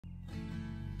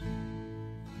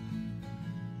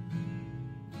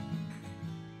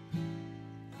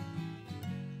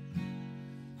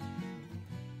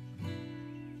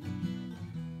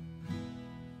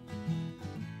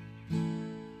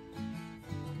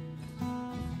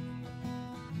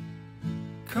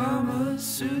Kama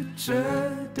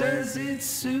Sutra, does it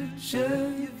suit you?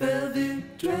 Your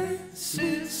velvet dress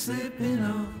is slipping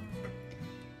off.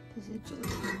 这是主要。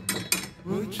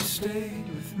 Would you stay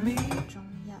with me? 中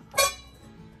药，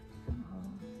然后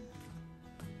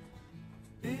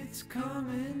It's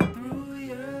coming through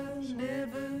you,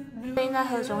 never knew. 最近在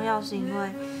喝中药是因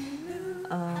为，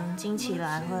经期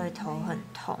来会头很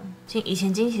痛，以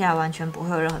前经期来完全不会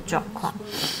有任何状况，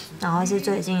然后是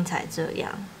最近才这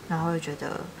样，然后就觉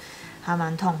得还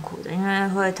蛮痛苦的，因为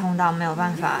会痛到没有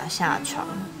办法下床，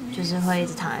就是会一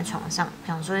直躺在床上，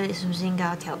想说是不是应该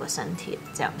要调个身体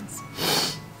这样子。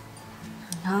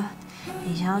然后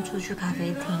以前要出去咖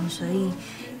啡厅，所以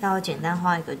要简单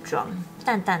化一个妆，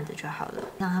淡淡的就好了，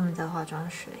像他们的化妆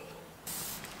水。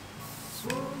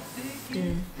 是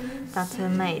Dr.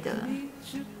 May 的，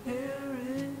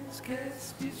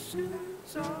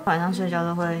晚上睡觉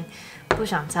都会不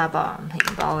想擦保养品，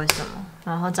不知道为什么，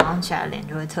然后早上起来脸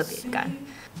就会特别干，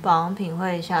保养品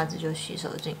会一下子就吸收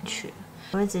进去。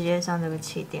我会直接上这个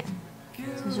气垫，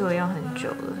这是我用很久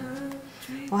了，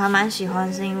我还蛮喜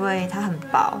欢，是因为它很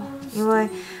薄，因为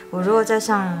我如果再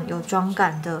上有妆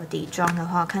感的底妆的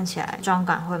话，看起来妆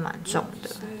感会蛮重的，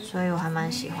所以我还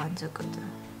蛮喜欢这个的。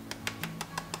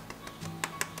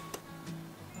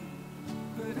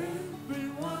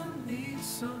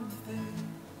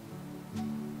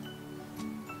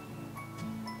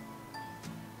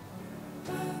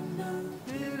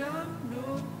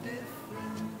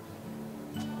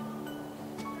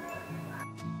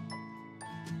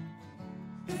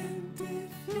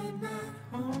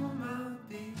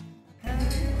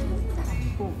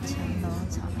 5层楼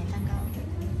草莓蛋糕。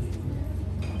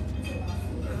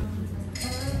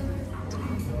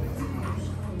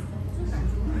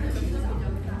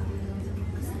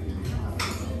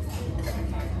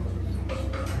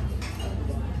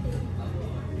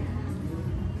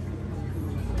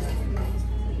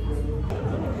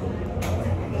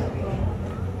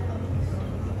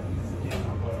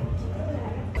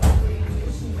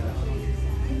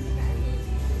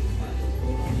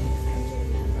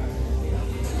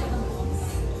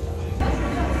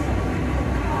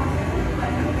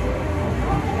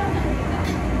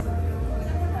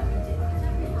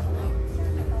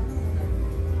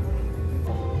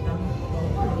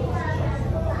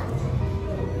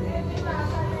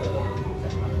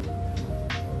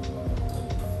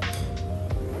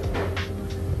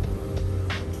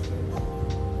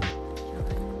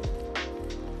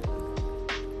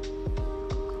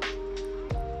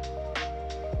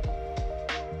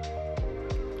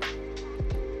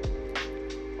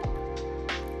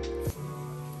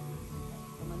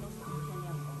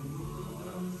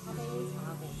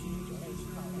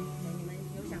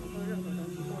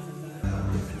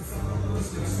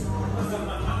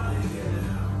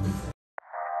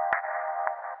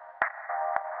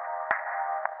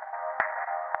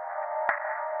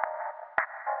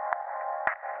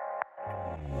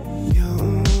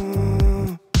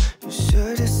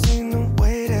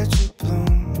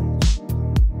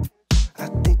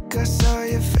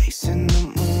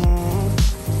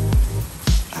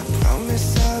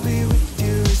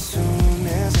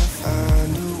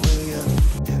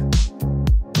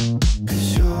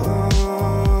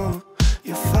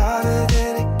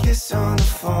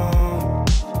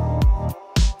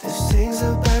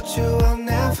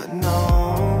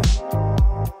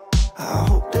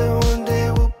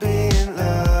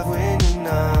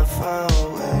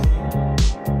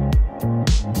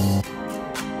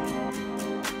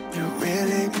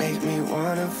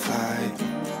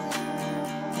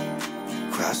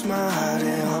Cross my heart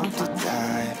and hope to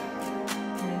die.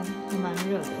 蛮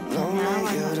热的。 Lonely,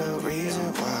 you're the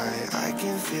reason why I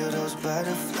can feel those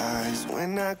butterflies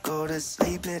when I go to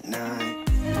sleep at night.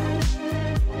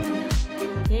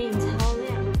 眼影超亮，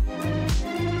看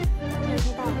得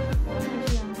到，我看一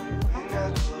下。 When I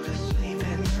go to sleep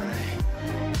at night.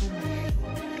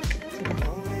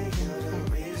 Lonely, you're the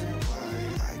reason why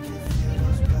I can feel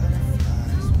those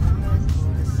butterflies when I go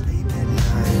to sleep at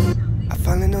night. I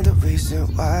finally know the reason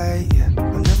why, yeah.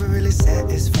 I'm never really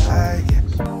satisfied, yeah.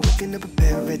 Waking up a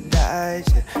paradise,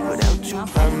 yeah. Without you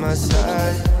by my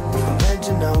side.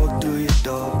 Imagine I walk through your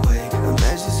doorway.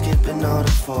 Imagine skipping all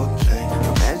the foreplay.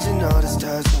 Imagine all the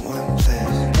stars in one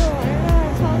place.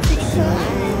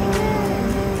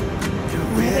 You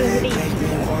really make me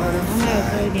wanna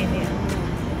fly.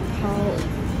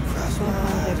 Cross my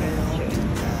heart and hope to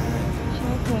die. 超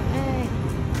可爱。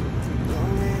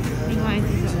另外一只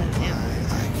手是这样，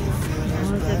然后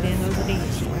这边都是立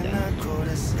起的。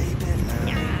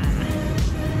呀。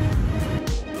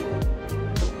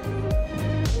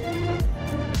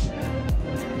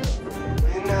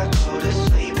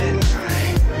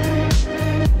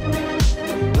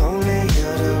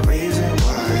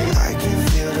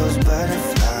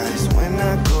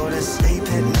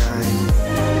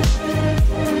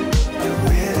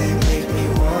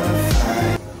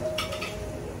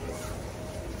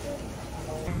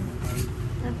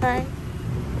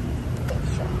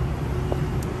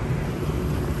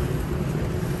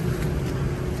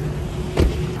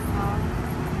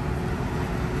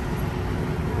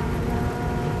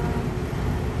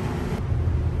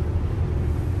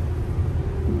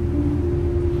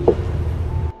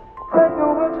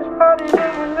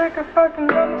a fucking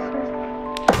nemesis.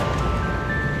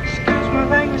 Excuse my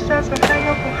language, that's a hang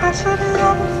up on how city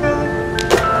I'm feeling.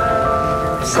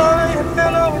 Sorry, I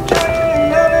feel no attraction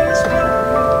and none of this feeling.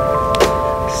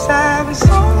 'Cause I've been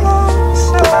so long,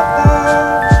 so long.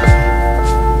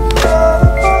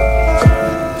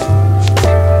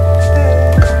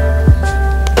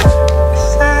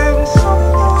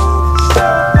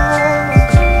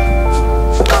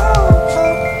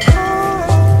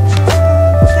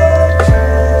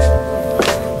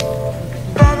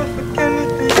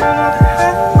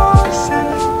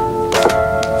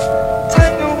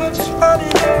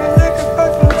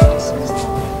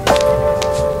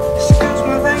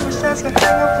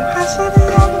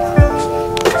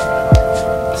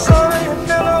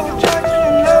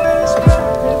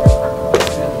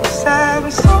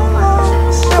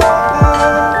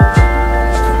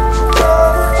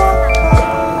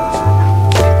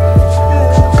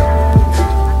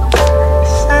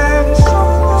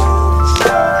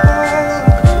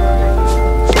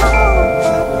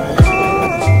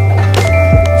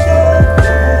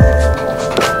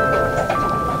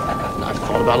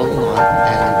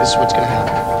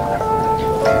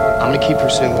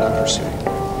 Pursuing what I'm pursuing,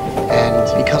 and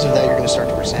because of that you're going to start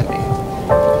to resent me,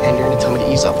 and you're going to tell me to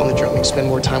ease up on the drumming, spend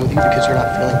more time with you because you're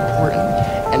not feeling important,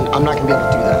 and I'm not going to be able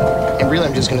to do that, and really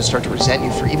I'm just going to start to resent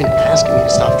you for even asking me to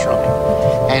stop drumming,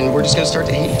 and we're just going to start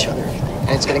to hate each other,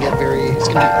 and it's going to get it's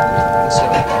going to be ugly, and so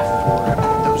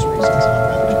for those reasons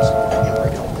I'd rather just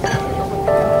break up.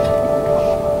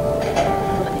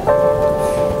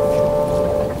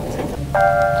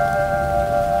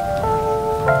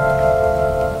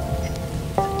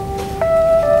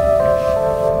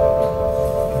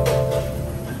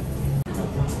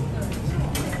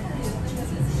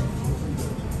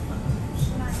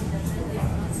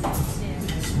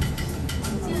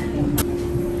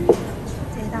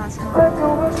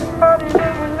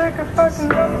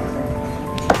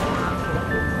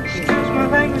 Excuse my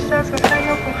language, that's a hang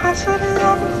up on how city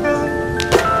I'm feeling.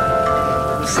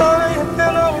 Sorry, I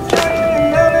feel no attraction and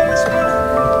none of this feeling.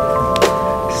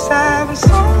 'Cause I've been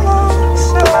so long,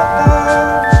 so long.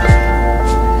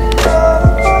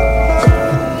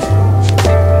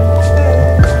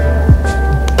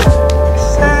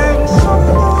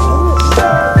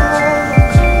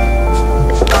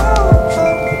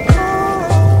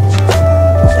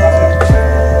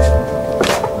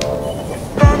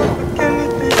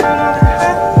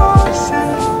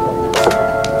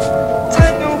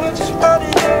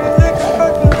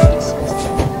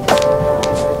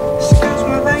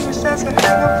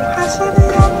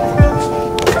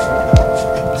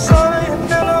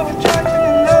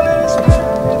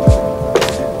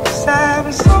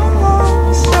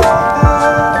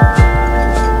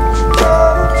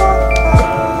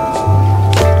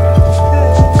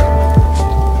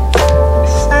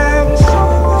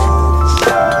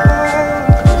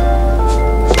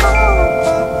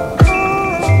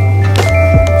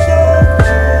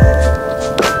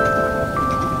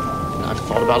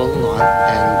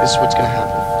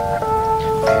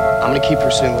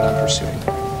 Pursuing what I'm pursuing,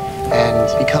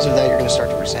 and because of that you're going to start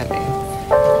to resent me,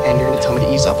 and you're going to tell me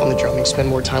to ease up on the drumming, spend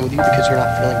more time with you because you're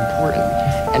not feeling important,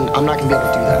 and I'm not going to be able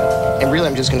to do that, and really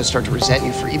I'm just going to start to resent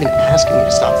you for even asking me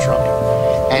to stop drumming,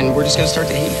 and we're just going to start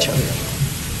to hate each other.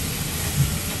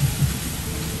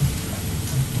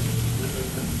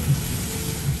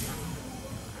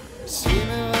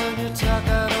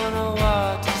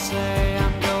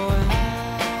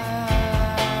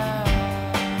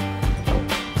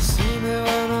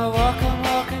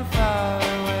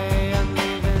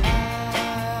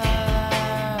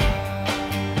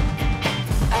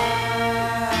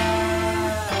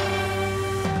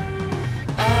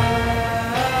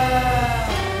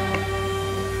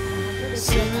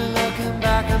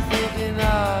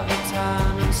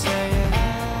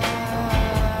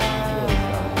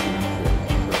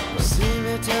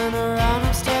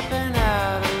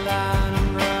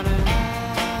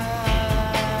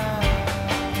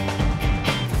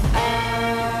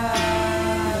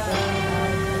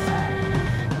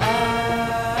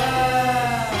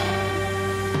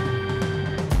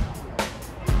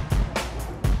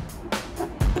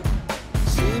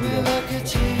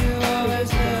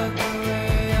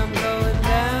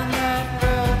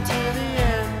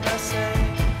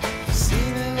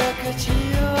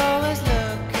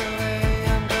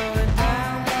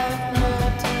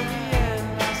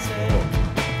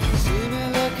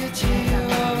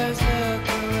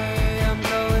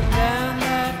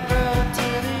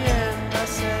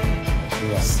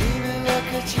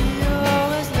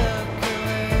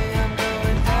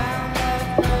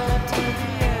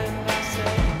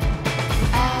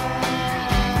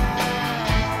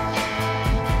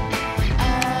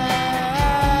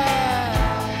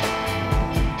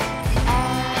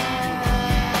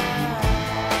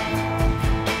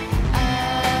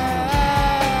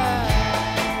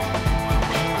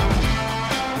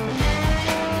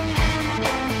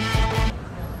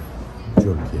 就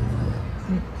很便宜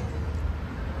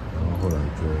然后后来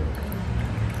就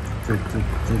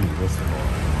你那时候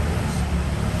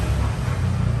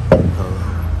他